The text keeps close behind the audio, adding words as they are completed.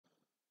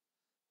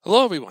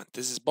Hello everyone,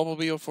 this is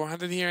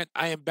Bumblebee0400 here, and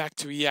I am back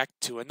to react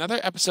to another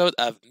episode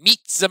of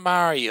Meet Zah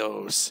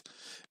Marios.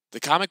 The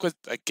comic was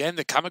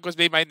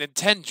made by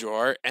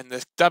Nintendrawer, and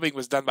the dubbing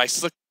was done by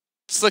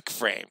Slick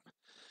Frame.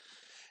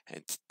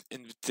 And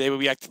today we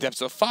react to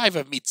episode 5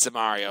 of Meet Zah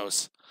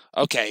Marios.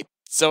 Okay,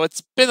 so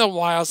it's been a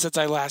while since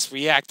I last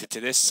reacted to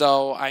this,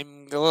 so I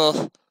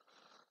don't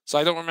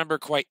remember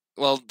quite.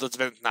 Well, it's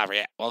been not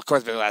react. Well, of course,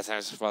 it's been the last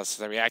time since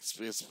I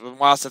reacted. It's been a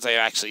while since I've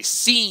actually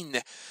seen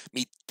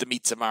Meet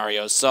Zah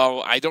Marios,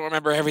 so I don't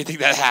remember everything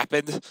that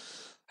happened.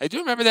 I do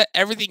remember that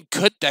everything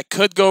that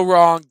could go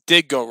wrong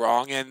did go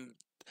wrong, and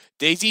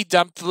Daisy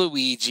dumped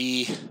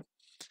Luigi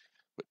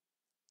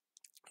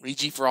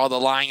for all the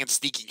lying and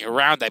sneaking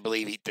around. I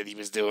believe that he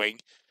was doing,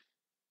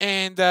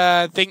 and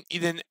things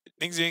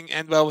didn't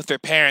end well with their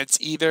parents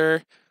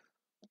either.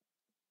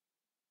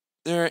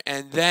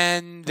 And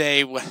then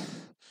they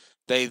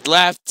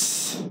left,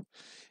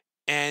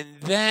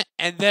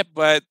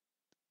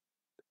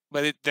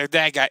 but their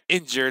dad got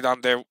injured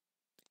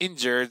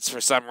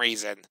for some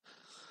reason.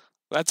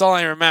 That's all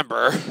I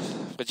remember,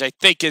 which I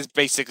think is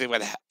basically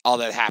all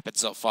that happened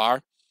so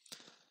far.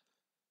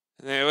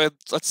 And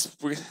looks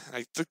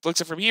like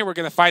from here we're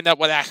gonna find out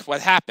what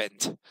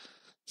happened.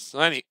 So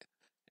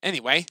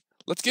anyway,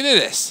 let's get into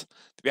this.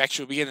 The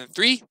reaction will begin in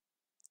 3,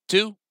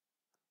 2,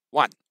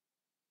 1.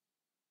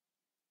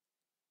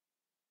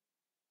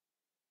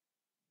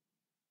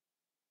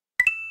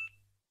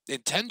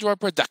 Nintendrawer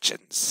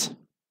Productions.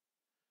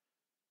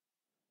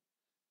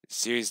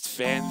 Series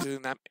fans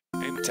in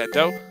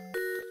Nintendo.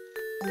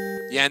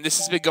 Yeah, and this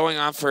has been going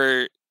on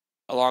for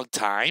a long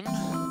time.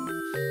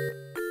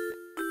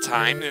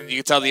 And you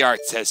can tell the art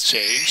has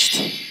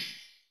changed.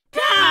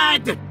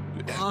 Dad!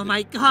 Oh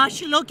my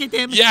gosh, look at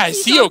him! Yeah,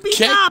 is he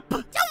okay?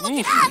 Don't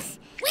look at us!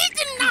 We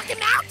didn't knock him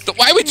out!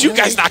 Why would you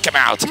guys knock him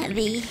out?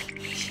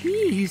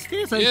 Jeez,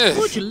 there's a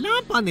huge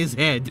lump on his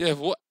head. Yeah,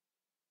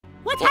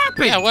 What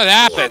happened? Yeah, what We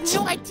happened?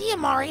 have no idea,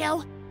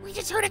 Mario. We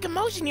just heard a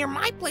commotion near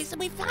my place and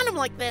we found him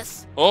like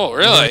this. Oh,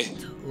 really?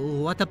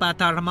 What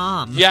about our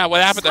mom? Yeah,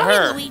 what happened to Sorry,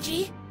 her?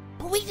 Luigi,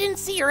 but we didn't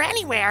see her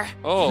anywhere.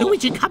 Oh,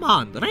 Luigi, come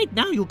on. Right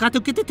now, you got to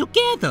get it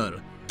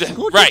together.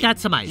 Go right. get that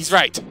some ice. He's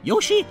right.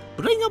 Yoshi,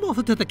 bring him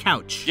over to the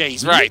couch. Yeah,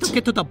 he's We right. need to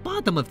get to the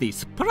bottom of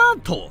this.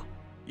 Pronto.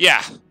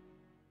 Yeah.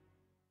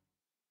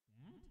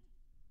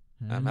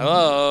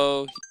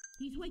 Hello.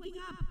 He's waking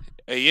up.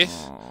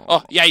 Yes.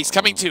 Oh, yeah, he's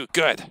coming too.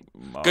 Good.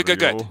 Mario,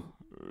 Good.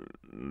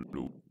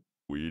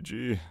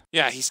 Luigi,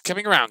 Yeah, he's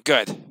coming around.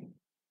 Good.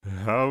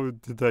 how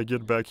did I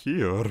get back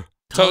here?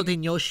 Toad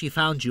and Yoshi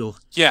found you.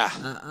 Yeah.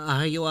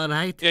 Are you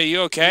alright? Yeah, you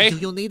okay? Do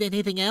you need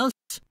anything else?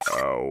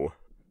 Ow.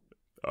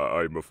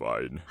 I'm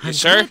fine. I'm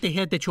sure? glad to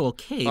hear that you're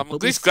okay. I'm but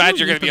at we least glad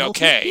still you're need gonna be to know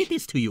okay. Who did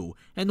this to you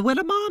and where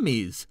the mom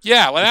is?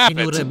 Yeah, what Can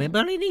happened? you remember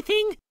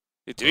anything?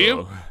 Do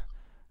you?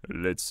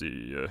 Let's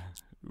see.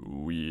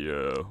 We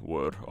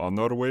were on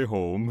our way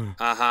home.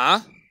 Uh-huh.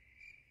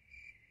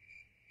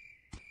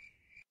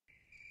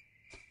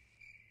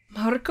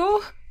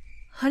 Marco?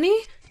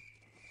 Honey?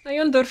 I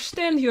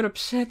understand you're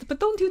upset, but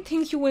don't you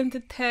think you went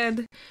a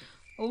tad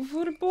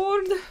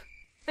overboard?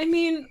 I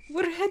mean,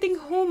 we're heading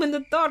home in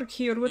the dark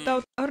here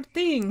without our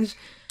things.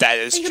 That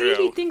is I true.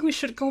 really think we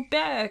should go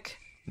back.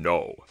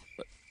 No.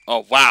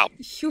 Oh, wow.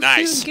 You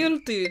Nice. feel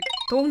guilty,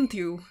 don't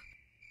you?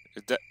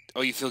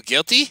 Oh, you feel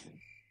guilty?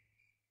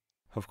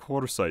 Of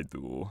course I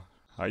do.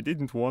 I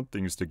didn't want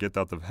things to get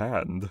out of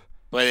hand.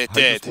 But it I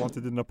did. just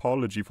wanted an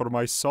apology for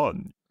my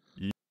son.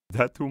 Is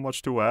that too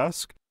much to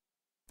ask?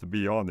 To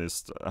be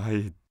honest,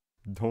 I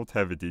don't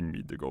have it in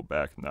me to go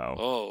back now.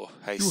 Oh,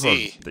 I You see.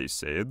 heard what they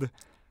said.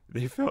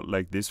 They felt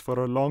like this for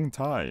a long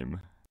time.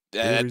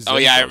 Oh,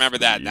 yeah, I remember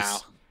that now.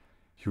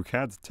 You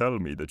can't tell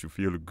me that you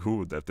feel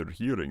good after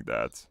hearing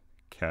that,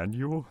 can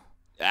you?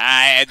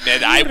 I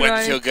admit I You're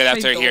wouldn't feel right, good I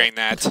after don't. hearing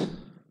that.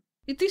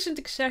 It isn't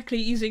exactly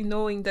easy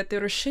knowing that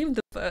they're ashamed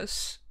of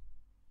us.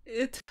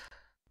 It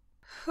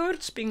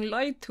hurts being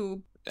lied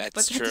to, That's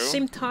but true. at the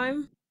same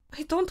time,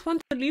 I don't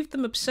want to leave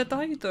them upset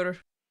either.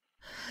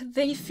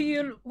 They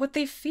feel what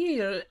they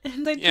feel,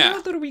 and I'd Yeah.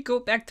 rather we go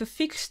back to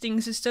fix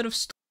things instead of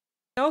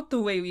out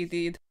the way we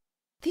did.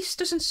 This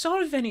doesn't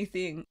solve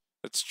anything.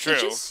 That's It true.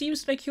 just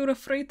seems like you're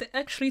afraid to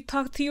actually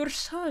talk to your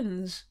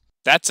sons.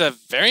 That's a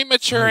very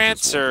mature I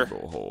just want answer, to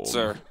go home.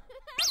 sir.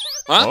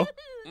 Huh?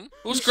 Huh?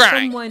 Who's Is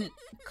crying? Someone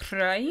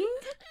crying?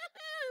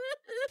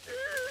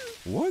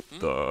 What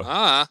the?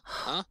 Huh?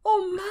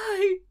 Oh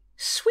my!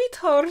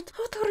 Sweetheart,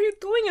 what are you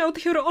doing out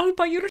here all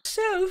by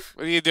yourself?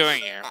 What are you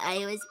doing here? I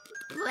was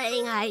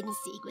playing hide and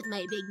seek with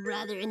my big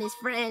brother and his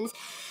friends,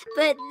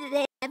 but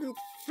they haven't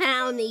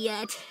found me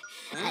yet.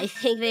 I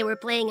think they were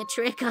playing a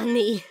trick on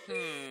me.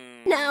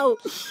 Now,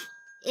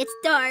 it's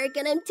dark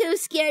and I'm too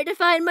scared to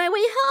find my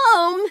way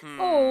home.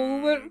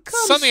 Oh, well,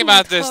 come, Something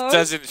about this sweetheart.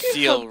 doesn't I'll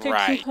feel take you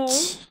right.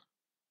 home.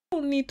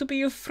 Don't need to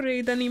be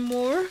afraid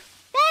anymore.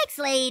 Thanks,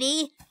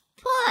 lady.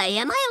 Boy,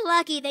 am I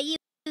lucky that you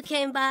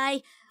came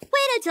by.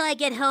 Wait until I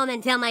get home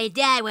and tell my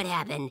dad what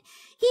happened.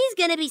 He's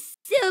gonna be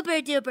super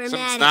duper Something's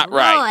mad not at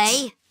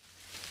right. Roy.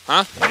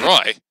 Huh?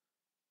 Roy?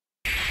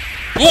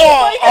 Whoa!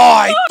 Oh,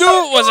 I knew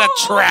it was a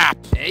trap!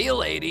 Hey,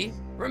 lady.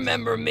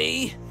 Remember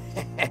me?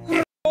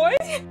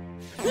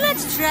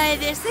 Let's try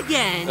this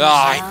again. Oh,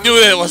 I knew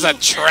it was a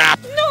trap!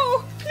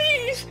 No,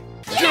 please.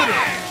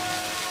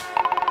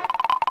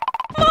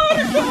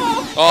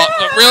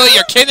 Oh, really?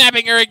 You're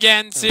kidnapping her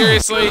again?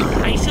 Seriously?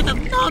 I should have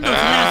known those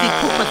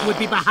lousy Koopas would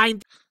be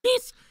behind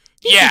this.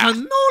 This Yeah. is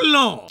a no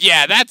law.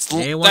 Yeah, that's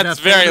They want a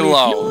very family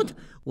low. feud?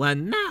 Well,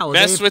 now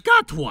Mess they've with-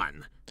 got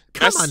one.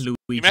 Come Mess- on, Luigi.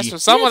 You mess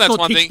with someone, Let's that's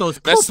go one teach thing. those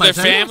Mess with their Koopas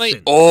a family?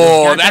 lesson.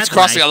 Oh, You got that's that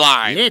crossing right. a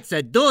line. Let's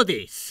do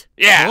this.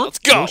 Yeah, Oh, let's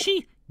go.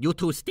 Yoshi, you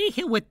two stay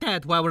here with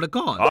Dad while we're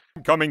gone.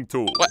 I'm coming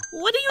too. What?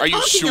 What Are are you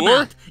you talking sure?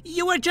 about?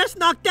 You were just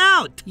knocked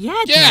out. Yeah,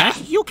 Yeah.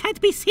 Dad, you can't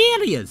be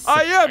serious.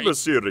 I am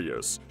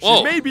serious. Whoa.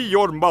 She may be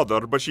your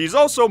mother, but she's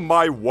also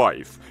my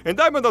wife. And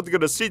I'm not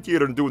gonna sit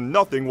here and do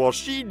nothing while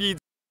she needs.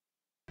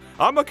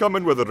 I'm a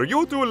coming whether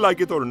you two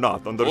like it or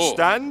not,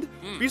 understand?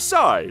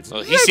 Besides,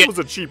 Well, that was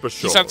a cheaper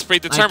show. He sounds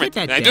pretty determined.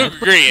 that, And I do Dad,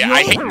 agree.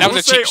 I hate, that was a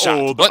Don't say cheap shot.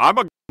 old, What? I'm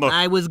a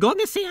I was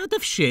gonna say out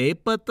of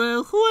shape, but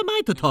who am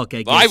I to talk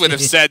against? Well, I would have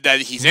said that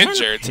he's Well,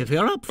 injured. If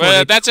you're up for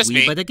But it, that's just we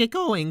me. better get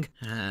going.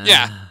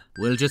 Yeah.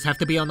 We'll just have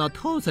to be on our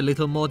toes a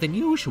little more than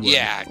usual.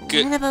 Yeah,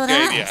 good, What about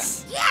good idea.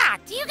 us? Yeah,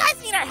 do you guys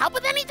need our help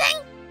with anything?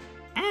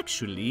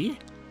 Actually,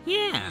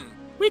 yeah.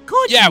 We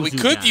could Yeah, use we you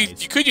could guys.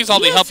 use. You could use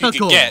all the help you Let's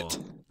could go. get.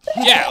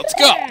 Yeah, let's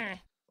go.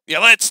 Yeah,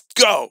 let's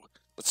go.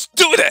 Let's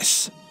do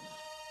this.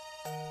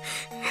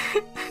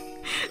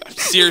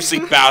 Seriously,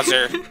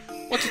 Bowser.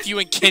 What's with you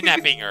and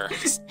kidnapping her?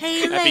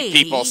 Hey, Kidnapping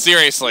lady. people,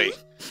 seriously.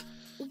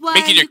 Why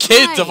Making are your you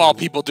kids of all crying?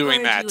 people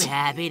doing Aren't that. you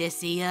happy to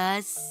see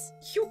us?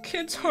 You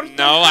kids hurt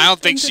No, my I don't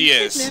think husband she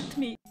and is. kidnapped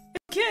me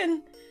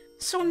again.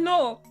 So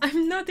no,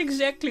 I'm not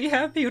exactly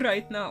happy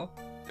right now.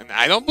 And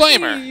I don't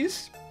blame her.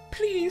 Please,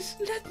 please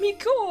let me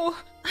go.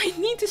 I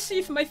need to see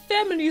if my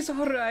family is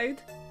alright.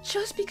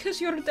 Just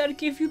because your dad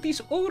gave you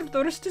these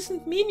orders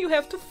doesn't mean you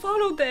have to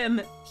follow them.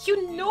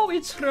 You know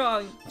it's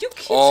wrong. You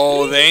kids Oh,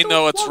 really they don't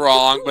know it's want to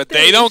wrong, do but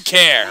they don't this.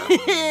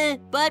 care.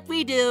 But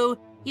we do.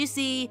 You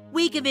see,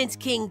 we convinced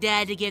King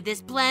Dad to give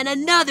this plan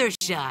another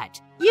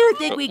shot. You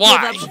think But we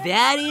why? give up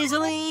that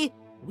easily?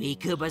 We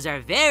Koopas are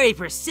very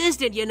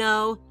persistent, you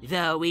know.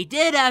 Though we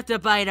did have to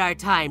bide our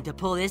time to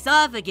pull this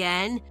off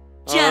again.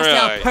 Oh, Just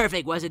how really?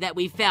 perfect was it that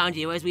we found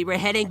you as we were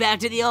heading back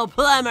to the old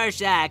plumber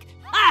shack?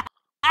 Ha!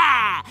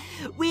 Ha!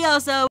 We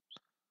also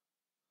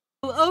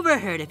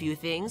overheard a few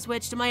things,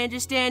 which to my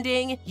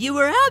understanding, you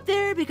were out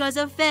there because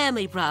of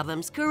family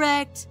problems,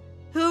 correct?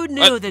 Who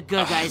knew What? the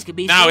good guys could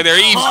be Now so they're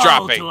cold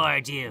eavesdropping.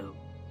 toward you?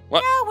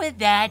 What? Now, with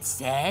that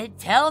said,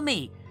 tell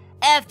me,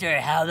 after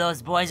how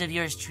those boys of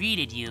yours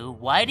treated you,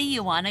 why do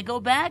you want to go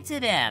back to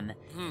them?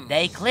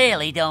 They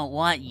clearly don't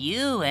want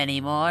you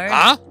anymore.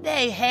 Huh?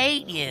 They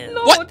hate you.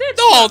 No, What? that's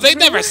No, not they true.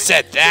 never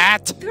said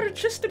that. They're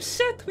just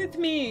upset with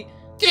me.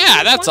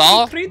 Yeah, that's They don't all.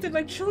 want to be treated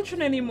like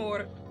children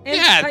anymore. And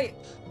Yeah,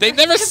 They I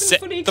never haven't said.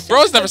 fully The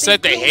bros accepted never that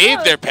said they grown hated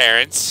up. their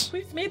parents.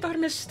 We've made our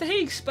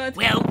mistakes, but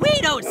Well,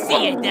 we don't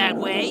see it that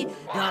way.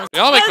 Those We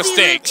all make fuzzy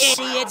little mistakes.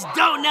 idiots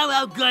don't know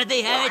how good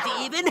they had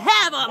to even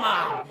have them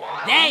on.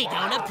 They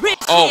don't appreciate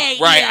Oh,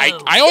 right. you.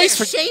 I always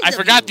They're ashamed I of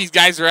forgot you. these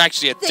guys were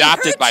actually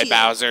adopted hurt by you.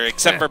 Bowser,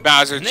 except for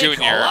Bowser And they Jr.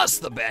 call us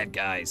the bad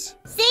guys.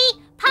 See?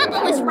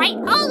 Papa was right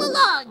all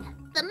along.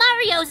 The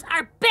Marios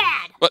are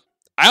bad. But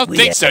I don't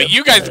think so.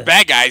 You guys are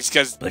bad guys,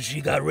 because But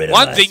she got rid of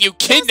one us. thing, you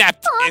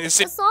kidnapped Pawn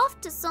innocent us off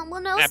to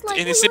someone else kidnapped like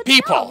innocent we were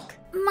people.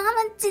 junk.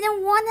 Mama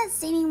didn't want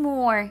us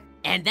anymore.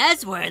 And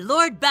that's where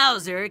Lord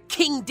Bowser,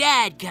 King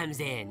Dad,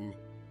 comes in.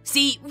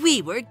 See,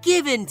 we were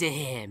given to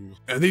him.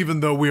 And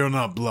even though we are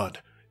not blood,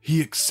 he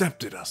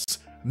accepted us,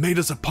 made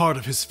us a part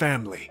of his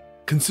family,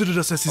 considered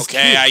us as his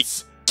Okay,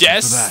 kids.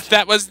 Guess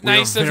that was we are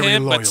nice of very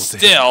him, loyal but to him.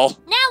 still,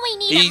 Now we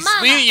need he's a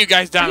mama. leading you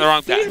guys down the wrong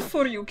I feel path.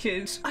 for you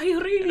kids. I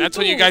really And that's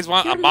do. what you guys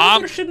want, a Your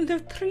mom? mother shouldn't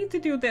have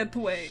treated you that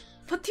way.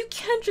 But you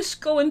can't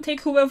just go and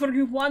take whoever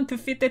you want to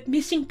fit that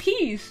missing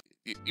piece.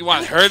 You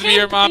want her to be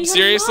your Can't mom? be your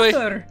Seriously?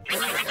 mother.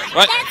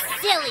 What?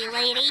 That's silly,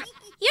 lady.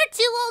 You're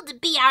too old to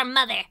be our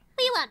mother.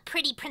 We want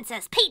pretty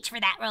Princess Peach for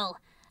that role.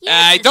 You're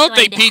I just don't going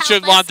think to Peach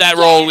help would want us that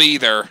get role it.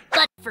 either.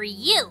 But for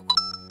you,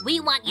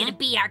 we want you to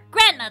be our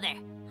grandmother.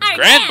 Our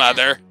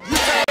Grandmother?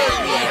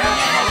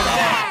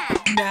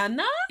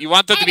 Nana? You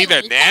want them to be their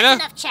Anyway, that's Nana?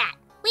 enough chat.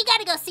 We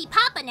gotta go see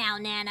Papa now,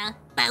 Nana.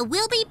 But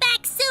we'll be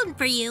back soon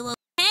for you,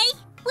 okay?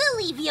 We'll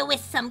leave you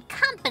with some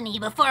company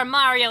before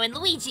Mario and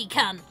Luigi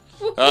come.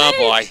 Oh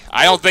boy,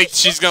 I don't think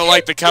she's gonna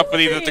like the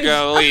company that they're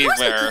gonna leave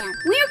her.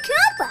 We're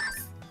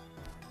Koopas.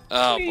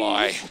 Oh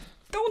boy.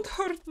 Don't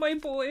hurt my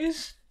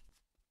boys.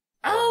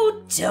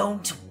 Oh,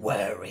 don't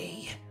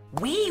worry.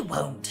 We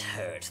won't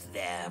hurt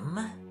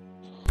them.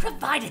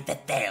 Provided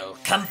that they'll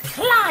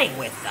comply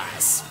with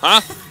us.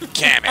 Huh?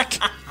 Kamek.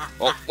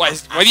 Well,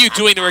 what are you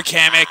doing to her,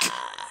 Kamek?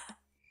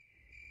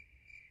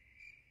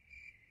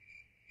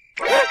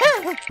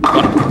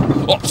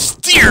 Oh,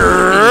 steer!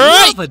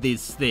 Enough of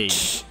this thing.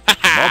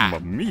 Mamma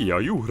mia,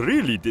 you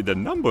really did a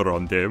number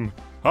on them.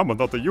 I'm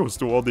not used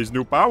to all these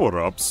new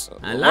power-ups.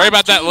 A Worry lot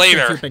about that changed since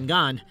later. you've been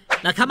gone.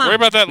 Now come on. Worry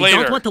about that we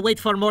later. don't want to wait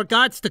for more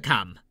guards to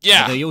come.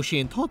 Yeah. Either Yoshi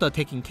and Toad are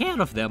taking care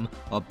of them,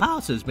 or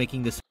Bowser's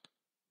making this...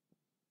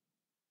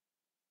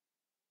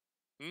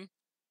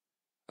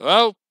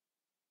 Hello?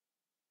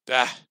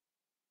 That's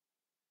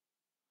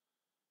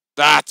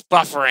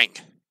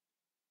buffering.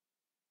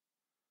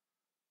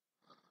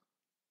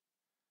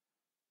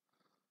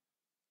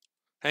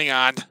 Hang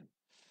on.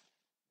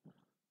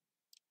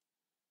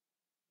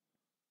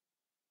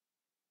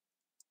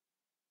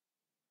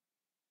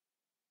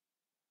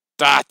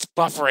 That's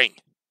buffering.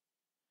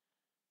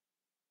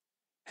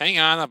 Hang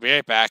on, I'll be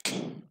right back.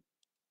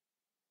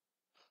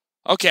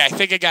 Okay, I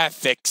think I got it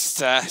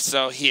fixed.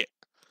 So here,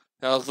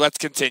 let's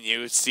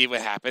continue. See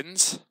what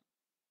happens.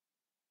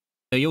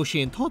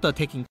 Yoshi and Toad are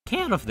taking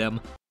care of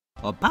them,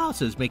 or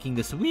Bowser's making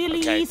this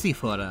really easy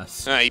for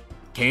us.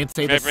 Can't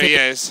say the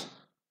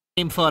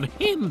same for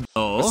him,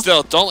 though. But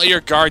still, don't let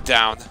your guard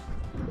down.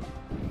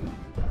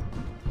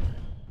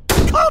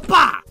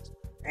 Koopa!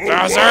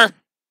 Bowser!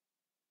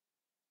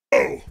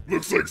 Oh,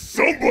 looks like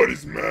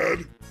somebody's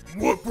mad.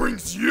 What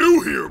brings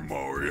you here,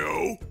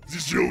 Mario?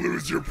 Did you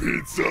lose your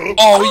pizza?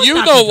 Oh, you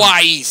know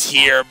why he's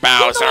here,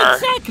 Bowser. You know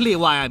exactly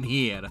why I'm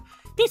here.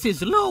 This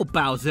is low,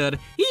 Bowser,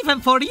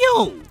 even for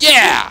you.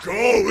 Yeah!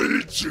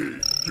 Golly gee,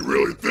 you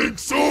really think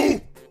so?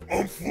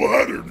 I'm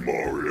flattered,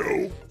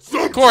 Mario.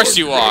 Of course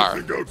you are.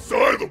 Think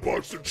outside the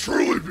box to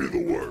truly be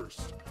the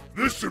worst.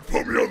 This should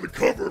put me on the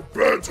cover of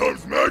Bad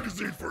Times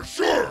magazine for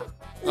sure.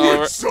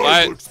 Which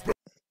side looks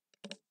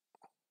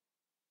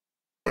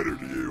better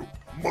to you?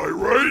 My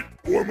right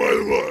or my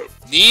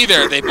left?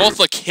 Neither. They both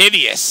look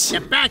hideous.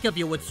 The back of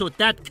you would suit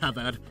that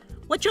cover.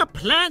 What's your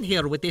plan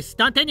here with this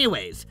stunt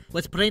anyways?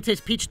 Was Princess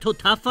Peach too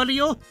tough for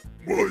you?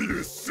 Well,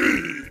 you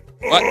see,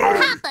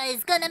 Papa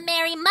is gonna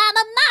marry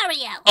Mama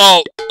Mario.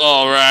 Oh,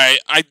 alright.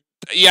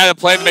 You had a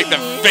plan to make them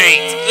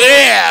faint.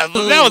 Yeah,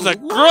 that was a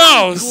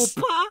gross.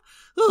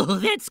 Oh,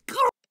 that's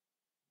gross.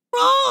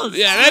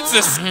 Yeah, that's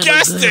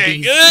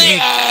disgusting.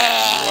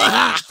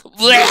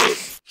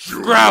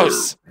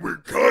 Gross. We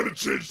kind of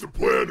changed the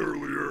plan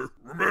earlier,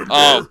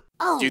 remember?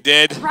 Oh, you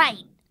did?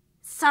 Right.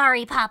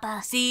 Sorry,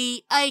 Papa.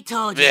 See, I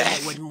told you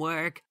that wouldn't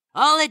work.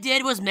 All it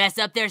did was mess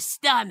up their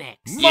stomachs.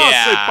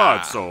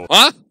 Yeah.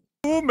 Huh?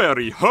 You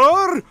marry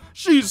her?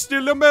 She's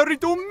still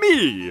married to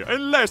me.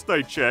 And last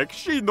I checked,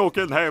 she no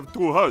can have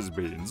two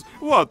husbands.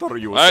 What are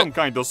you, some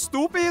kind of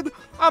stupid?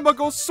 I'ma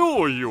go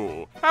sue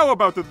you. How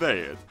about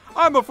that?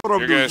 I'm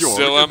from New York,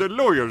 and the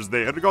lawyers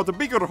there got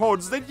bigger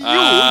horns than you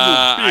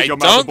I big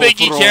don't think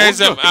he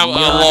cares about a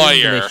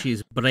lawyer.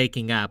 She's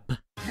breaking up.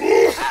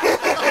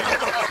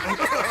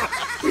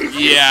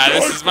 Yeah,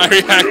 this is my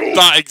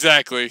thought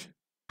exactly.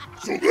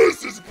 So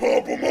this is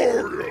Papa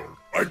Mario.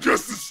 I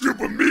guess the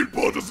stupid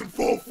meatball doesn't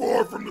fall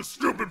far from the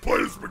stupid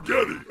plate of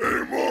spaghetti.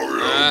 Hey,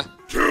 Mario,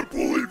 can't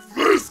believe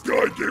this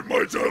guy gave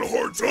my dad a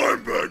hard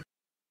time back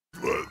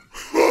then.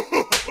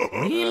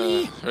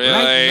 Really? Really?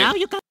 Right now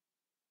you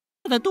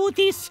gotta do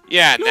this?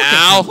 Yeah, Look now?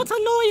 at him. What's a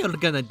lawyer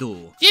gonna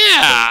do?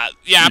 Yeah,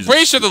 I'm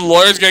pretty sure the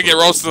lawyer's gonna get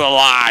roasted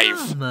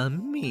alive. Mamma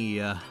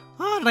mia.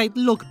 Alright,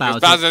 look, Bowser.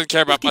 Bowser doesn't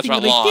care about much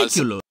about laws.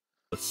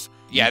 Ridiculous.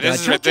 Yeah,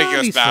 this is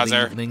ridiculous,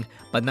 Bowser.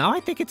 But now I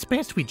think it's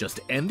best we just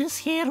end this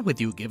here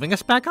with you giving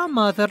us back our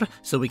mother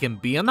so we can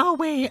be on our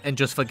way and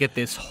just forget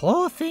this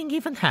whole thing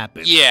even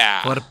happened.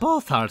 Yeah. For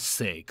both our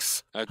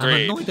sakes. Agreed.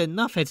 I'm annoyed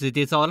enough as it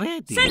is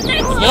already.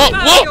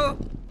 Mario,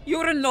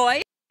 you're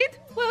annoyed?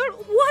 Well,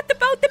 what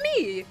about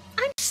me?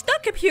 I'm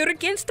stuck up here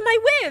against my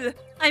will.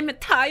 I'm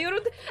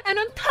tired, and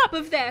on top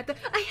of that,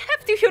 I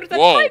have to hear that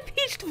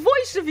high-pitched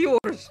voice of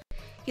yours.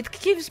 It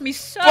gives me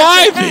such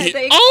a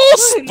headache. Oh,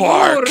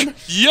 Spark!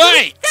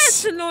 Yikes!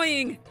 That's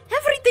annoying.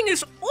 Everything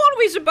is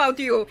always about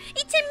you.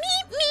 It's a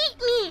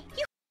me.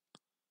 You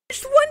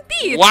just one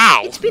bit.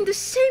 Wow. It's been the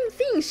same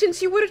thing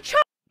since you were a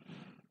child.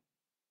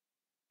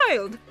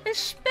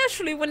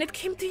 Especially when it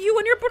came to you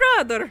and your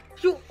brother.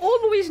 You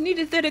always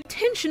needed that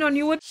attention on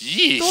you at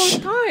all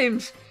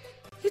times.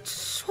 It's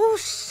so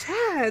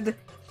sad.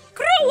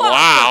 Grow up!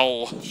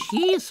 Wow.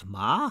 Jeez,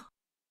 Ma.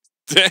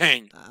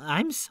 Dang.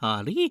 I'm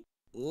sorry.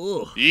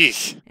 Ugh.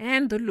 Yeesh.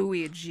 And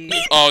Luigi.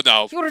 Oh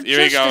no. You're Here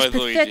we just go as with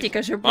Luigi. pathetic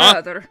as your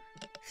brother.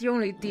 The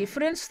only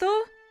difference,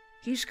 though,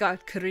 he's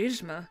got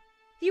charisma.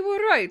 You were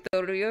right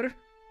earlier.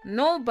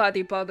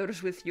 Nobody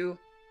bothers with you.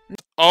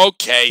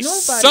 Okay,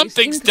 Nobody's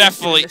something's interested in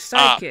definitely the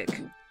up.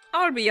 sidekick.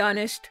 I'll be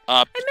honest.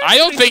 I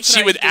don't think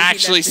she would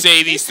actually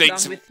say these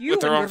things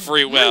with her own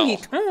free will.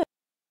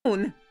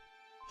 Even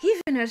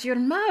as your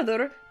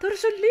mother,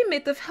 there's a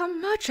limit of how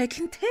much I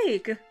can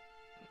take.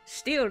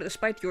 Still,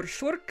 despite your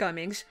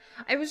shortcomings,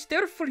 I was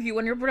there for you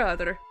and your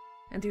brother.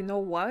 And you know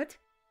what?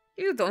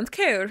 You don't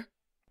care.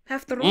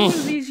 After all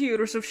these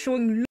years of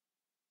showing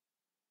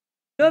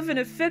love and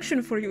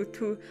affection for you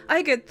two,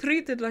 I get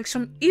treated like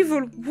some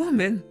evil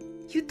woman.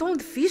 You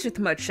don't visit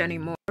much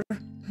anymore.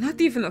 Not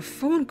even a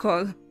phone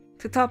call.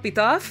 To top it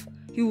off,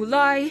 you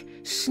lie,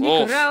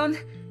 sneak around,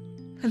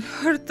 and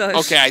hurt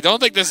us. Okay, I don't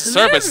think this is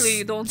service.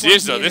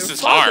 This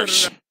is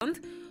harsh.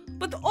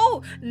 But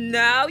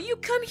now you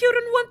come here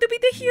and want to be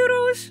the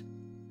heroes?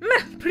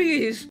 Meh,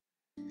 please.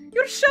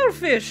 You're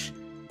selfish.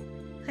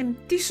 I'm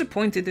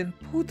disappointed in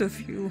both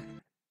of you.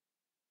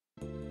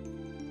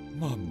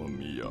 Mamma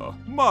mia.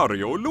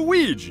 Mario,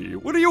 Luigi,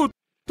 were you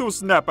to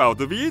snap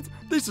out of it?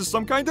 This is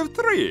some kind of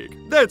trick.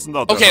 That's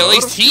not Okay, her. at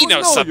least he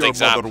knows something's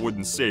your up. mother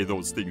wouldn't say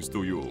those things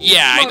to you.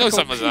 Yeah, I know Marco,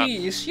 something's up.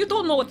 please, you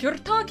don't know what you're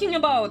talking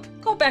about.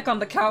 Go back on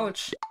the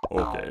couch.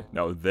 Okay,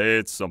 now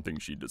that's something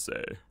she'd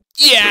say.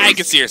 Yeah, I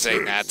can see her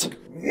saying that.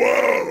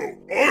 Wow!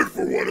 I,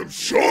 for one, am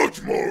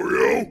shocked,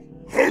 Mario!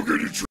 How can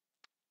you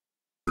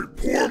treat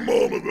poor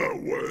Mama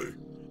that way?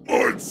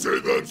 I'd say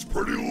that's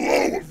pretty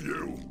low of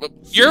you.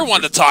 You're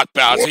one to talk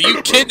about, so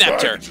you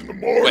kidnapped her.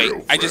 Wait,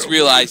 I just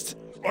realized.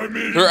 I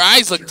mean, her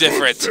eyes look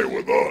different. Stay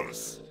with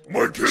us.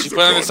 My kids She put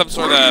under some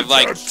sort of,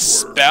 like,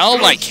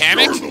 spell, like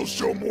Kamek? They'll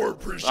show more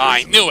appreciation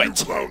I knew than it.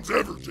 you clowns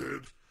ever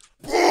did.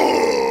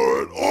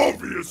 But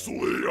obviously,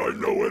 I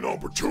know an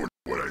opportunity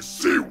when I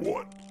see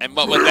one. And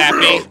what would that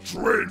be?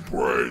 Drain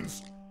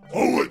brains.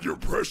 I'll let your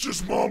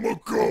precious mama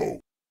go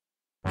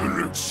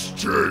in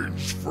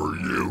exchange for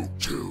you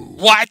two.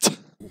 What?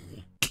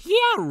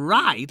 Yeah,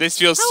 right. This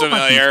feels How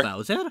about familiar. this,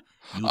 Bowser?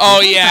 You Oh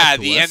come yeah, back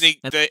to the us, ending,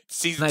 and the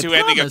season I 2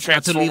 ending of promise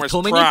not to leave Transformers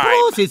too many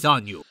Prime. bruises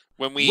on you.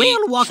 When we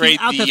We're walking trade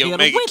out of the here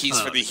Omega with keys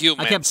her. for the I can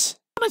humans.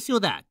 promise you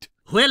that.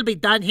 We'll be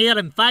done here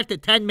in 5 to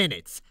 10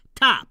 minutes.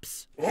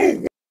 Tops.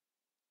 Oh,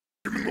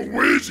 even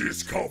Luigi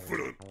is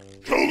confident.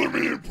 Color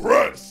me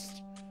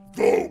impressed.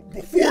 Though,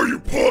 before you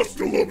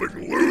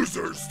pasta-loving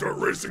losers start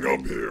racing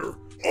up here,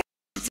 I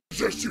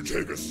suggest you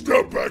take a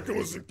step back and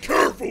listen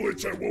carefully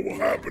to what will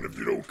happen if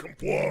you don't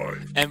comply.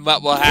 And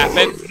what will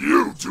happen?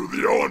 You do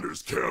the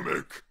honors,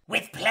 Kamek.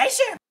 With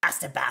pleasure,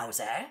 Master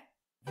Bowser.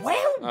 Well,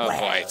 Oh well,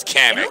 boy, it's it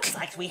Kamek. looks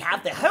like we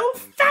have the whole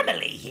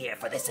family here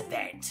for this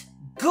event.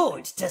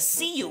 Good to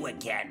see you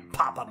again,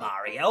 Papa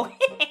Mario.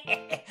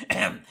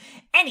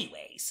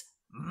 Anyways,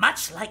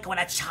 much like when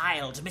a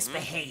child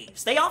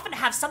misbehaves, they often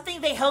have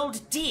something they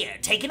hold dear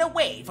taken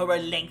away for a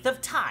length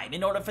of time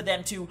in order for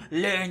them to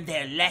learn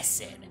their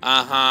lesson.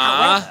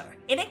 However,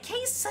 in a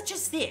case such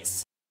as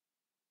this,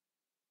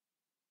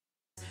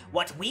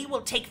 what we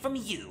will take from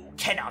you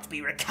cannot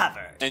be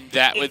recovered. And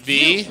that would If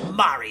be? you,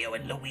 Mario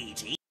and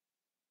Luigi,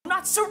 do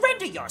not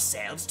surrender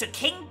yourselves to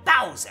King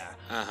Bowser,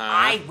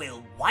 I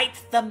will wipe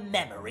the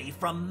memory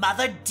from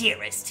Mother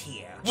Dearest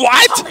here.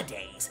 What?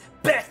 Holidays,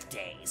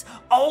 birthdays,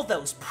 all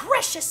those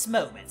precious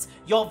moments,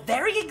 your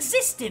very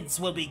existence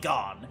will be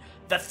gone.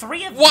 The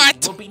three of you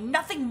will be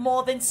nothing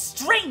more than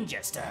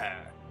strangers to her.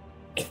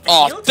 If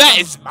the guilt that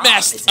of is Mom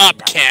messed isn't up,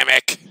 enough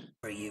Kamek.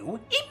 for you,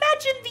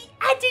 imagine the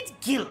added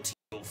guilt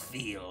you'll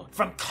feel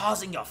from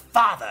causing your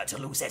father to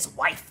lose his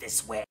wife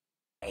this way.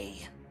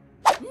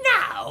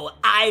 Now,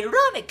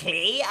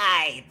 ironically,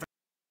 I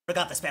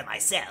forgot the spell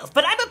myself,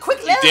 but I'm a quick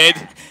learner. did?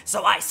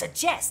 So I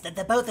suggest that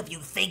the both of you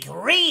think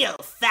real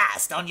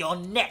fast on your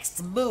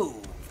next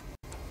move.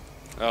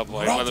 Oh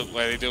boy, what do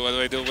they do? What do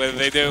they do? What do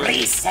they do?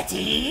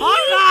 Resetty. All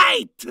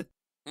right.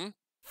 Hmm?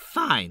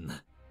 Fine.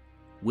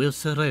 We'll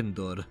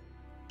surrender.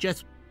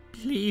 Just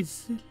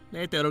please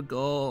let her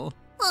go.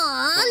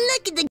 Aw,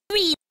 look at the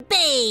green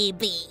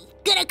baby.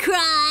 Gonna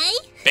cry?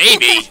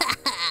 Baby?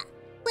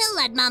 We'll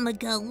let Mama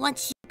go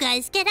once you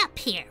guys get up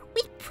here.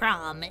 We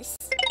promise.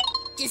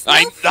 Just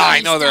I no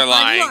funny know they're stuff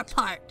lying. on your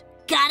part.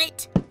 Got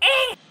it?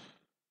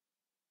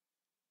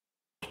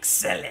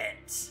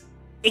 Excellent.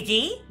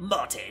 Iggy,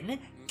 Martin,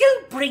 go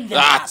bring them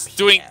up it's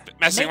doing here.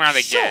 messing Make around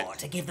again. sure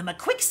to give them a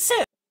quick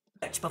search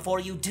before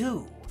you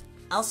do.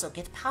 Also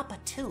get Papa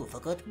too for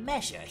good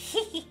measure.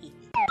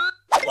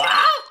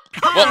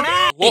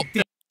 What? Whoa.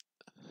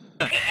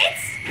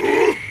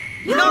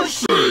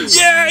 Yoshi!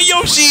 Yeah,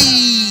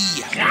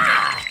 Yoshi!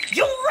 Ah,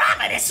 you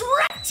ravenous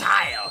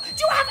reptile! Do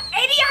you have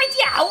any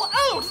idea how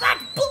old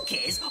that book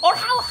is, or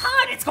how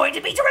hard it's going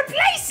to be to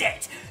replace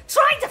it?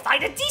 Trying to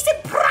find a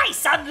decent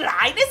price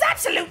online is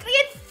absolutely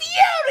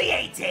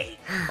infuriating!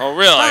 Oh,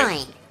 really?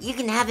 Fine, you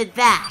can have it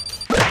back.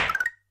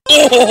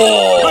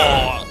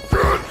 Oh!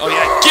 Oh,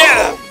 yeah,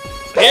 get him!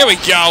 Here we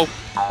go.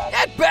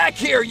 Get back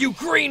here, you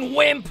green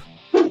wimp!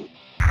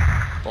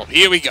 Well,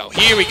 here we go,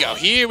 here we go,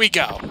 here we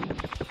go.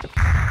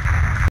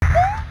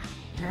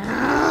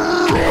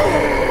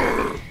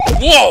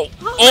 Whoa!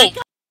 Oh!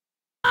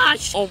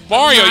 Gosh. Oh,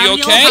 Mario, you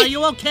okay? Are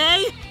you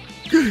okay?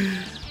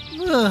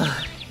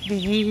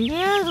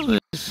 That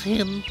was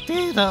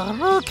indeed a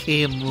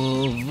rookie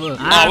move.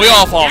 Oh, we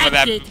all fall for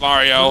that, That's it.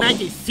 Mario.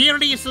 Tonight is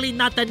seriously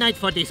not the night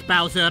for this,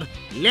 Bowser.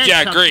 Let's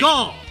Yeah, agree.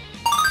 go.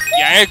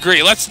 Yeah, I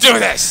agree. Let's do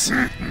this.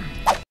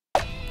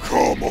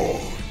 Come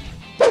on.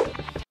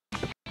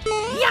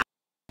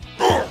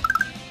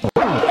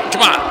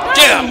 Come on,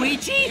 get him.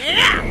 Luigi?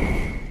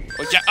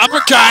 Oh, yeah,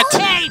 uppercut.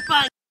 Hey,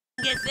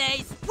 Fungus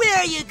Ace, where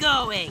are you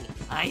going?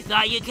 I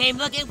thought you came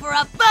looking for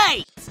a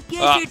fight.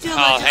 Guess you're too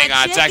much hang of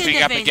on, a it's chicken acting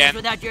to up finish again.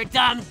 without your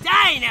dumb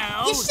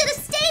dino. You should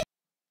have stayed.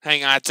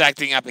 Hang on, it's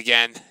acting up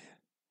again.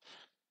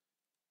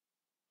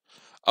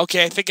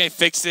 Okay, I think I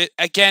fixed it.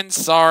 Again,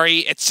 sorry.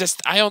 It's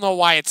just, I don't know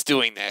why it's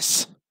doing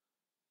this.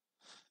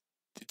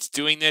 It's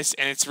doing this,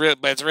 and it's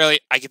really,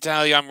 I can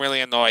tell you I'm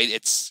really annoyed.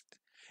 It's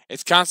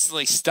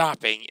constantly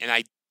stopping, and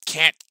I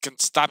can't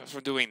stop it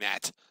from doing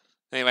that.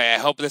 Anyway, I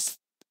hope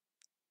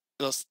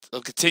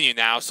it'll continue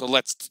now, so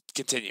let's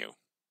continue.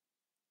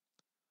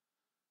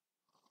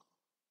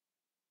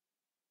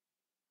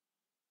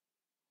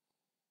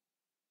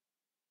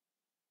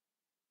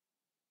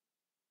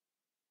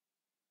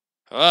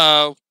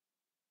 Hello?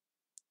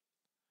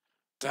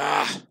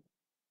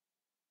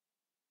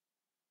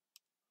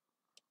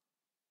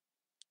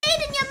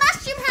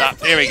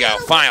 Here we go,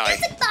 finally.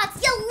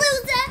 Thoughts, you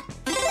loser!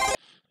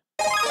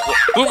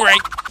 Boomerang!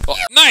 Oh,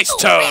 nice,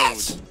 Toad!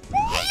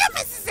 Hey,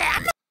 Mrs.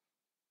 M!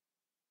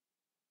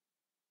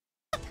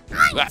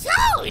 I'm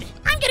Toad!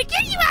 I'm gonna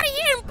get you out of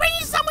here and bring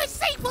you somewhere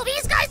safe while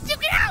these guys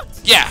duke it out!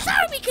 Yeah!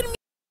 Sorry we couldn't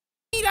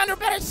meet under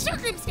better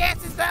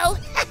circumstances, though!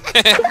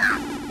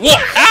 Whoa!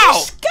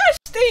 Ow!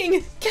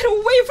 Disgusting! Get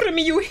away from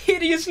me, you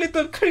hideous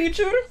little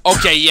creature!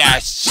 Okay, yeah,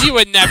 she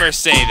would never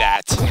say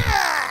that.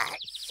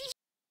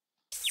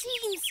 She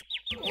seems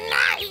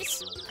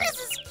nice. This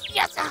is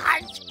just a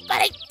hunch, but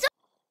I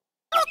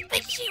don't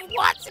think she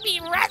wants to be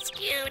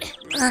rescued.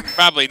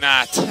 Probably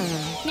not.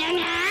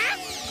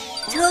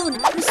 Toad,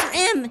 Mr.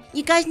 M,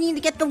 you guys need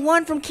to get the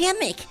wand from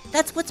Kamek.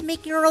 That's what's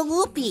making her a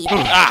loopy.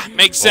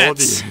 Makes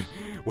sense.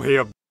 Way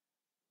up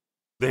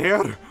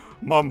there?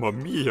 Mamma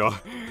mia.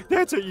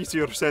 That's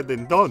easier said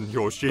than done,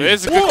 Yoshi. It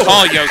is a good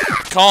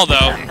call,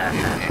 though.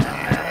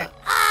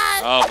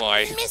 Oh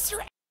boy. Mr.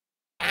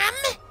 M,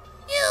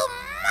 you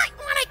might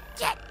want to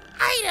get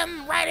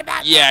item right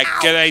about now. Yeah,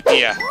 good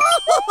idea.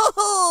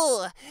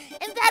 Ooh,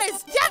 and that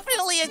is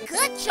definitely a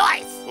good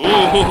choice.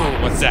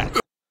 Ooh, what's that?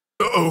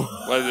 Uh-oh.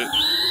 What is it?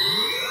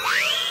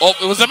 Oh,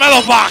 it was a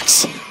metal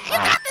box! You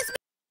got this,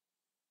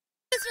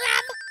 Mr.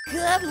 M.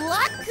 Good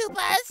luck,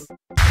 Koopas.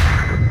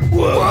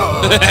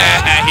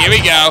 Here we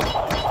go.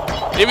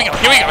 Here we go,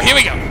 here we go, here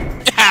we go.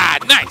 Ah,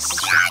 nice.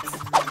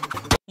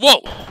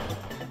 Whoa.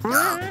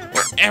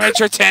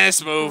 Amateur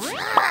tennis move.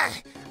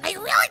 I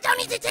really don't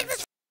need to take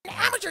this from an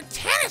amateur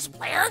tennis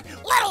player,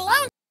 let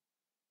alone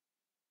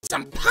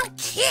some punk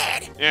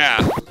kid.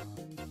 Yeah.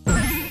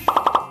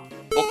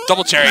 Oh,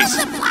 double cherries.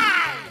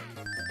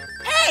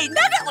 Hey,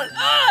 knock that one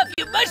off,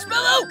 you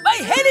marshmallow! My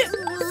head is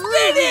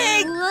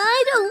spinning!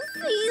 I don't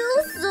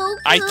feel so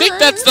good. I think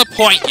that's the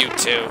point, you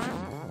two.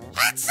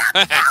 That's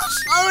something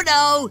else. Oh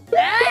no!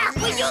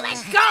 Will you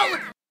let go?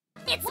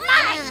 It's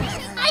mine!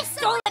 I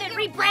stole it and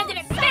rebranded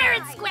it fair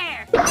and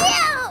square!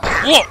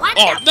 Whoa! What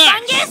Oh, the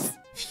nice! fungus?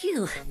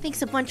 Phew,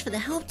 thanks a bunch for the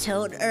help,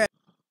 Toad.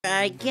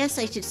 I guess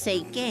I should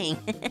say gang.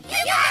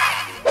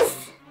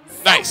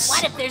 Nice.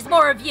 What if there's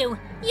more of you?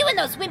 You and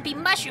those wimpy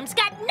mushrooms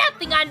got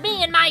nothing on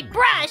me and my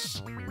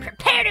brush!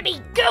 Prepare to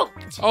be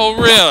gooped! Oh,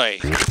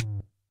 really?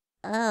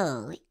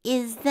 Oh,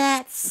 is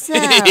that so?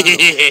 Yeah.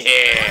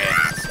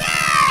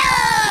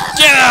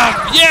 Get him!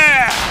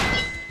 Yeah!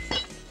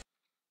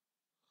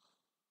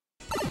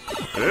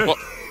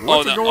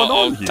 What's no, going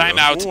on here? Time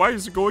out. Why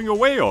is it going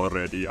away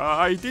already?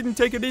 I didn't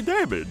take any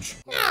damage.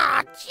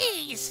 Aw,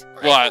 jeez.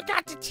 What? I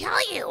forgot to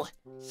tell you.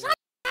 Some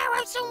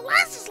arrows don't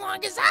last as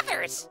long as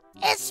others.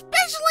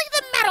 Especially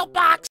the metal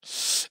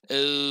box.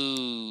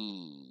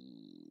 Ooh.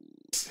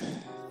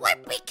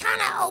 Would be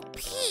kinda OP,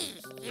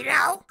 you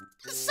know?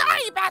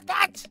 Sorry about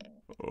that.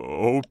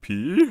 OP?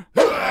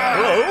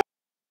 Hello?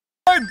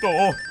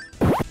 Though.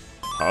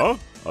 Huh?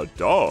 A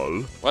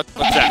doll? What's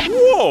that?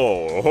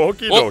 Whoa!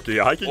 Okie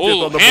dokie, I can get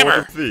on the hammer.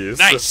 board with this.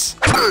 Nice.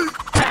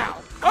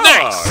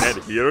 Nice!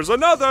 And here's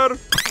another!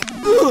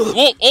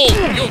 Whoa,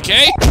 oh, you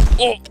okay?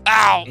 Oh,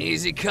 ow!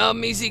 Easy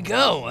come, easy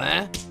go,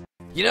 huh?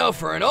 You know,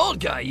 for an old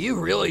guy, you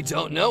really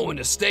don't know when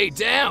to stay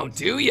down,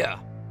 do ya?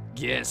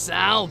 Guess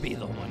I'll be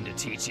the one to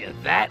teach you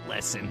that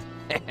lesson.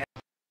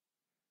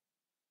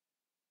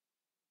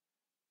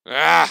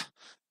 Ah!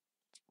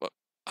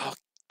 Oh,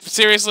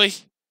 seriously?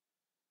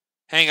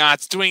 Hang on,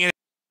 it's doing it.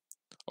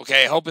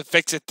 Okay, I hope it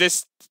fixes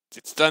it.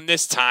 It's done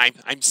this time.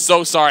 I'm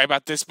so sorry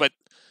about this, but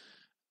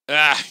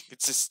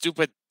it's a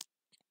stupid.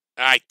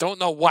 I don't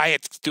know why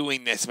it's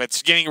doing this, but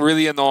it's getting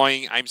really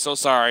annoying. I'm so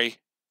sorry.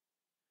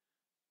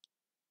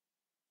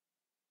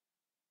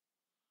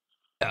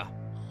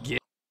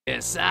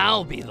 Guess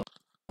I'll be the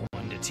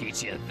one to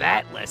teach you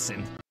that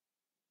lesson.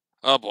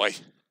 Oh boy.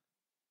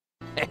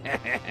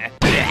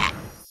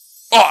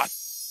 Oh!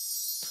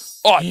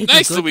 Oh, It's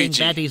nice, a good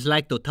Luigi. thing baddies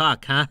like to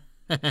talk, huh?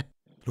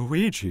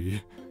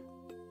 Luigi?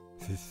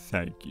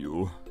 Thank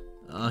you.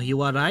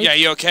 You alright? Yeah,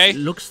 you okay?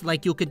 Looks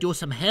like you could use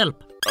some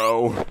help.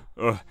 Oh,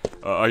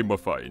 I'm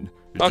fine.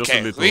 Just Okay,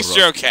 a little at least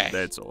you're rusty, okay.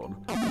 That's all.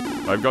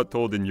 I've got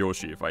Toad and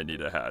Yoshi if I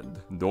need a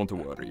hand. Don't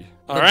worry.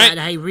 But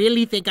I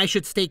really think I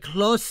should stay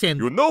close and...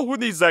 You know who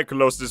needs that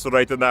closest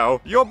right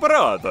now? Your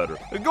brother.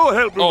 Go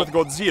help him with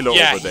Godzilla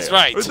yeah, over there. he's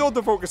right.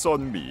 Don't focus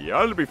on me.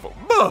 I'll be fine.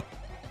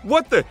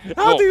 What the?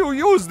 How do you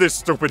use this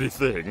stupid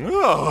thing?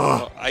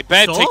 I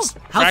bet it takes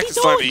practice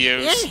time to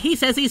use. Yeah, he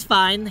says he's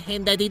fine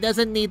and that he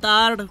doesn't need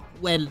our,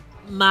 well,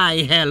 my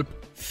help.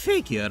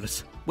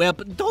 Figures. Well,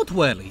 don't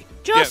worry.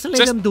 Just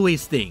let him do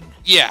his thing.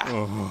 Yeah.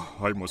 Oh,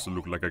 I must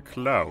look like a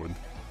clown.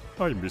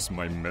 I miss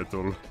my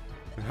metal.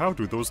 How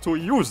do those two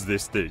use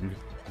this thing?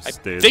 I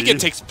think it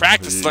takes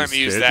practice to learn to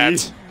use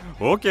that.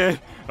 Okay,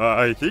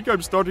 I think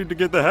I'm starting to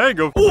get the hang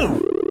of...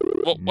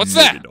 What's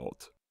Maybe that?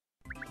 not.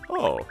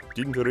 Oh,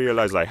 didn't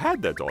realize I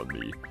had that on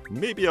me.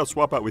 Maybe I'll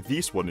swap out with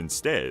this one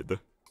instead.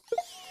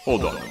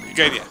 Hold on.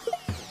 Good idea.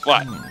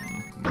 What?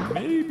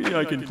 Maybe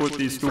I can put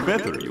these to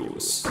better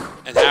use.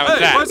 And how is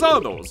that?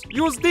 Paisanos,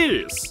 use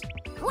this!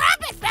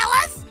 Grab it,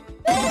 fellas!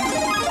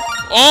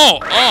 Oh,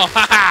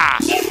 haha!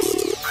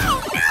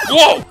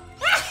 Whoa!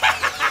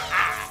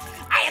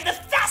 I am the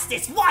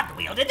fastest wand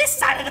wielder this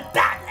side of the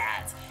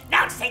Badlands.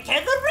 Now to take care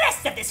of the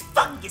rest of this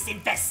fungus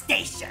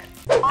infestation.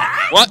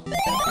 What?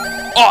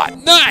 Oh,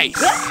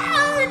 nice!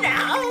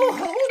 Now,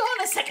 hold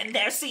on a second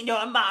there,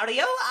 Senor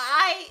Mario.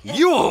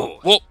 Yo!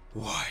 Whoa.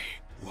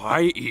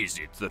 Why is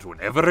it that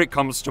whenever it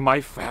comes to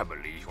my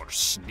family, your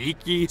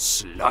sneaky,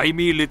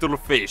 slimy little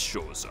face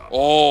shows up?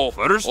 Oh,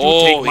 first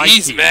you take my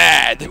he's kids,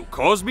 mad. You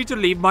caused me to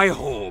leave my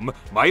home,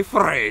 my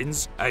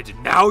friends, and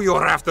now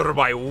you're after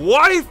my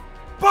wife?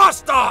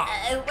 Basta!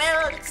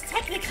 Well,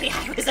 technically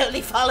I was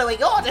only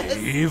following orders.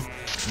 Leave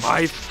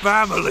my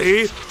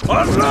family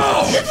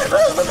alone!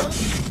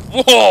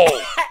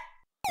 Whoa!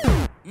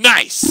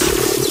 Nice!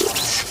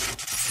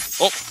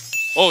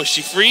 Oh, is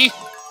she free?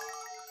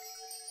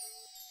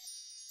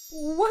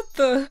 What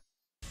the?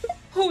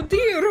 Oh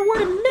dear,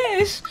 what a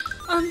mess!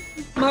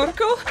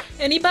 Marco?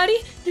 Anybody?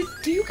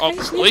 Do you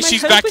guys at need least my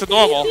she's help back with to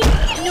normal.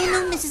 anything?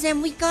 No, Mrs.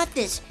 M, we got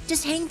this.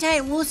 Just hang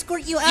tight and we'll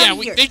escort you out Yeah,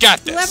 of here. they got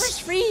this. Whoever's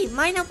free,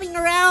 mind helping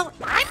her out?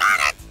 I'm on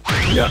it!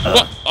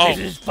 This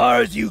is as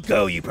far as you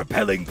go, you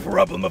propelling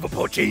problem of a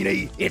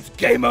porcini. It's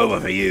game over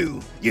for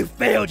you. You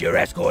failed your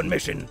escort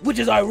mission, which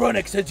is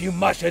ironic since you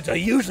mushheads are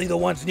usually the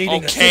ones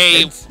needing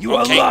assistance. You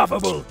are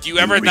laughable. Do you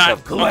ever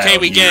not? Okay,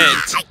 we get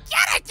it. I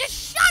get it!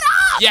 Just shut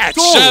up! Yeah,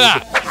 shut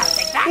up!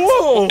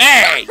 Whoa!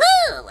 Hey!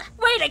 Woo!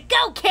 Way to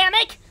go,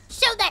 Kamek!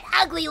 Show that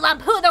ugly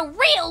lump who the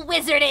real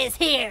wizard is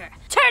here!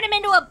 Turn him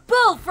into a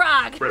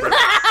bullfrog!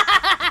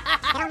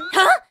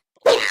 Huh?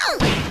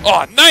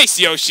 Oh, nice,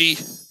 Yoshi!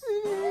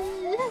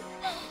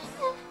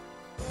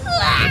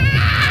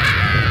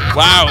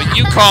 Wow, and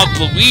you called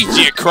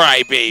Luigi a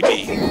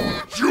crybaby.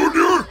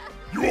 Junior,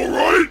 you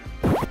alright?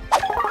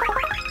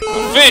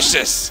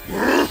 Vicious!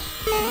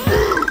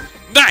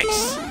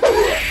 Nice!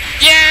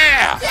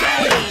 Yeah!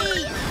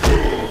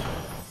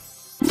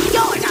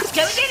 You're not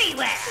going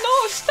anywhere!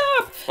 No,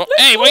 stop! Well,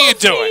 hey, what are you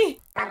doing?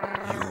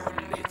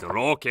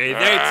 Okay,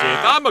 that's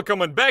it. I'm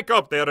coming back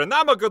up there and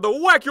I'm gonna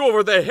whack you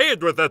over the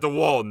head with that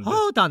wand.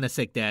 Hold on a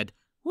sec, Dad.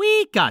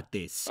 We got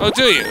this. Oh,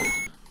 do you?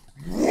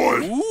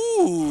 What?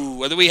 Ooh,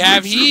 what do we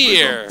have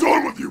here? I'm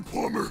done with you,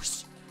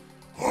 plumbers.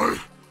 I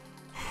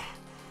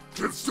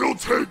can still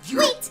take you.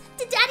 Wait,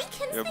 did Daddy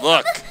can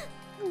Look.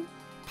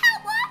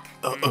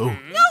 Uh-oh.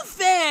 No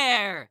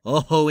fair!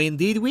 Oh,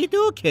 indeed we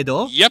do,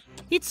 kiddo. Yep.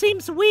 It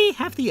seems we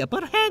have the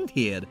upper hand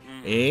here.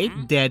 Eh,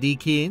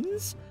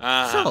 Daddykins?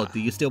 So, do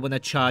you still want to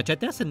charge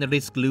at us and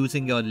risk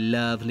losing your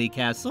lovely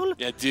castle?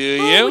 Yeah, do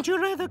Or you? would you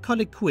rather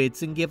call it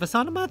quits and give us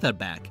our mother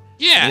back?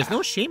 Yeah. There's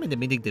no shame in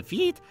admitting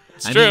defeat.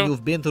 It's I true. mean,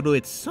 you've been through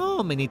it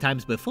so many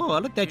times before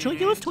that you're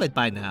used to it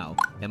by now.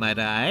 Am I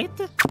right?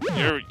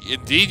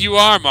 Indeed you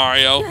are,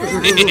 Mario.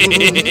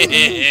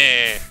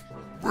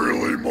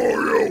 Really,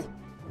 Mario?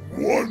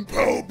 One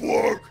power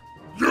block?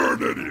 You're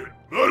an idiot.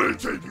 That ain't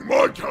taking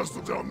my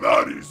castle down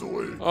that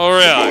easily. Oh,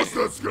 really? The most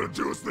that's gonna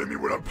do is leave me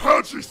with a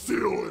patchy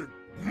ceiling.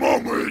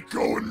 Mama ain't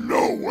going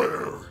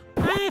nowhere.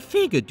 I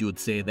figured you'd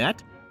say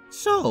that.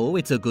 So,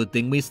 it's a good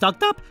thing we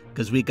stocked up,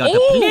 because we got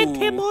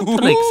plenty more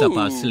tricks up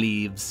our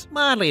sleeves.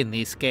 Well, in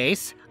this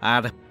case,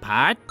 our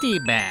party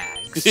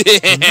bags. You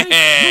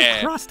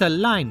crossed a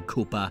line,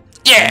 Koopa.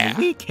 Yeah. And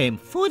we came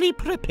fully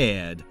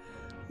prepared.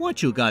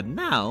 What you got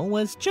now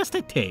was just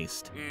a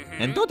taste.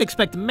 And don't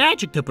expect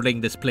magic to bring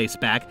this place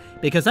back,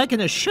 because I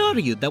can assure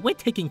you that we're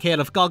taking care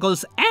of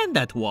Goggles and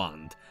that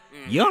wand.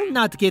 You're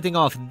not getting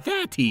off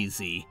that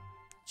easy.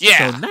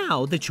 Yeah. So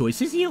now the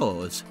choice is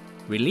yours.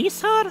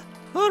 Release her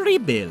or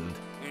rebuild.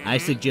 I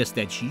suggest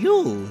that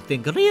you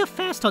think real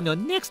fast on your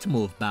next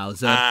move,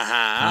 Bowser.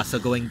 Castle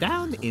going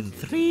down in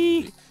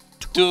 3,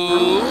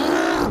 2...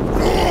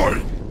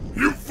 Fine!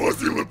 You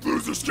fuzzy lip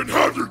losers can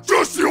have your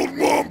dusty old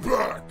mom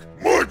back!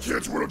 My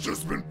kids would have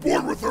just been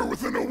bored with her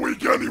within a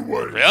week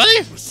anyway.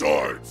 Really?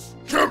 Besides,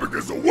 Kamek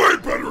is a way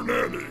better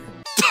nanny.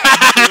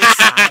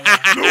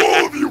 Now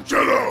all of you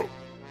get out!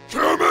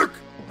 Kamek,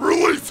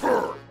 release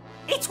her!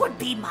 It would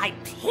be my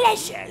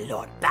pleasure,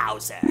 Lord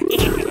Bowser.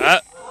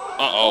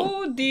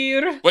 Uh-oh. Oh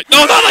dear. Wait, no,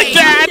 not like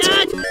that!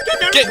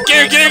 Get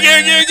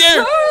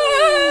her!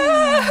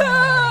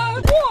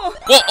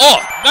 Whoa, oh,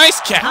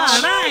 nice catch!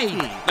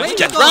 Alright! Let's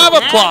get round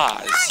of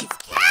applause!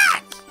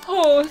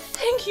 Oh,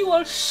 thank you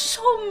all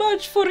so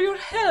much for your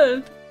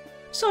help.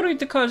 Sorry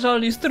to cause all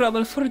this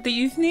trouble for the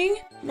evening.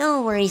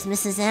 No worries,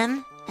 Mrs.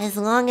 M. As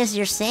long as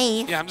you're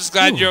safe. Yeah, I'm just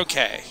glad you're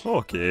okay.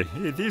 Okay,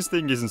 this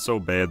thing isn't so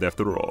bad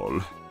after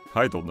all.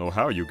 I don't know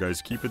how you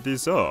guys keep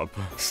this up.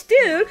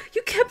 Still,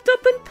 you kept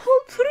up and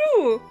pulled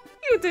through.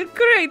 You did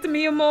great,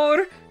 mi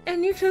amor.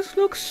 And you just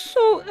look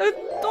so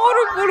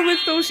adorable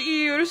with those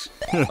ears.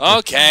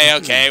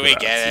 Okay, we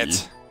get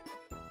it.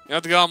 don't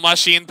have to get all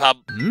mushy in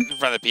front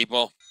of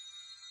people.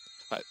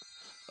 But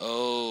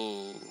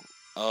oh,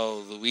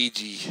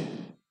 Luigi.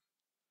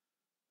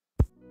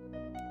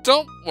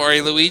 Don't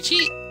worry,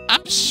 Luigi.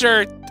 I'm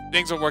sure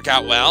things will work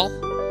out well.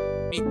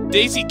 I mean,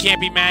 Daisy can't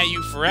be mad at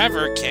you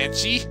forever, can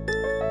she?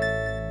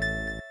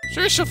 I'm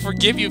sure she'll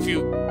forgive you if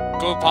you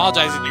go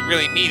apologize and you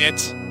really mean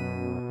it.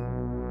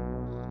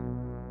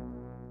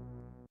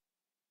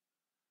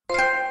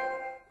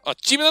 Oh,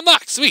 achievement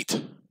unlocked.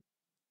 Sweet.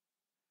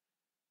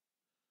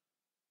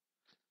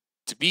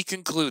 To be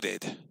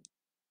concluded.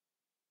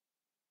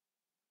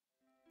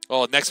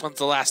 Oh, next one's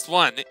the last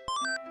one.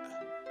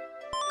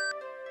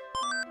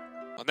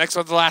 Well, next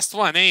one's the last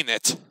one, ain't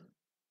it?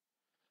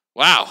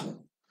 Wow.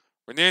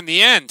 We're nearing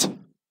the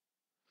end.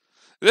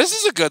 This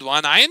is a good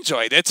one. I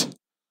enjoyed it.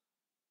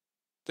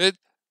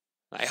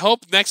 I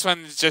hope next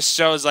one just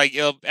shows like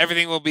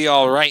everything will be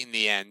all right in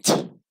the end.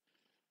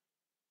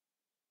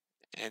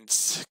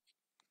 And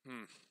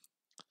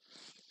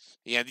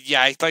yeah,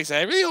 like I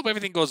said, I really hope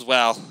everything goes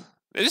well.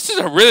 This is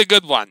a really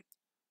good one.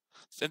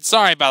 And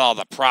sorry about all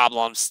the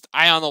problems.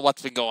 I don't know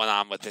what's been going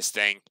on with this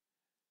thing.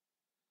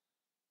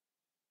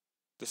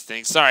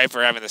 Sorry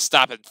for having to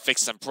stop and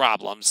fix some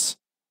problems.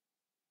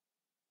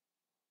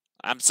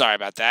 I'm sorry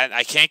about that.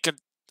 I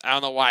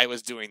don't know why I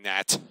was doing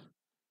that.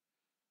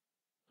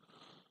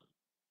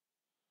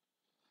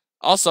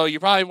 Also, you're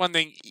probably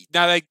wondering, you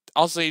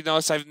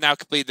notice I've now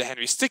completed the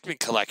Henry Stickmin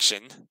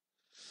collection.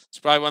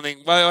 So probably wondering,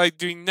 what am I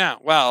doing now?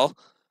 Well,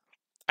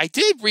 I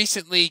did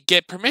recently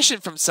get permission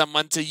from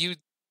someone to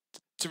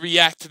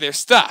react to their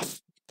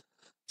stuff.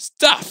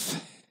 Some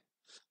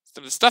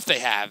of the stuff they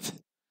have.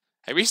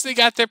 I recently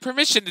got their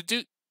permission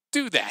to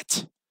do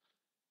that.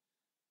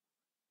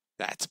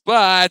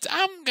 But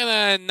I'm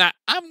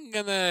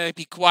gonna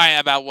be quiet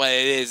about what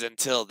it is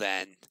until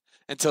then.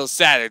 Until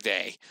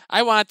Saturday.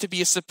 I want it to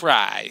be a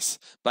surprise.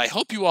 But I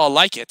hope you all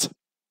like it.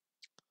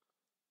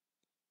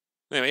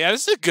 Anyway, yeah,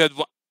 this is a good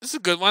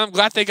one. I'm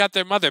glad they got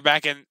their mother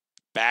back.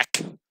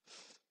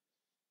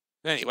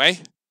 Anyway,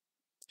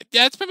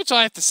 yeah, that's pretty much all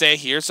I have to say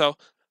here. So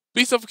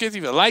please don't forget to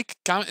leave a like,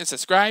 comment, and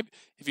subscribe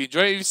if you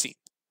enjoy what you've seen.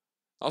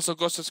 Also,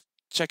 go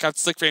check out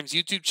SlickFrame's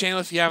YouTube channel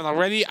if you haven't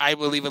already. I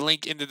will leave a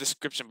link in the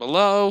description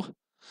below,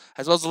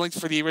 as well as a link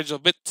for the original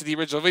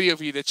video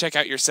for you to check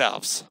out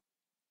yourselves.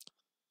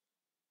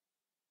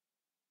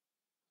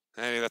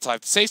 Anyway, that's all I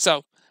have to say.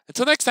 So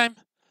until next time,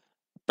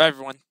 bye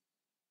everyone.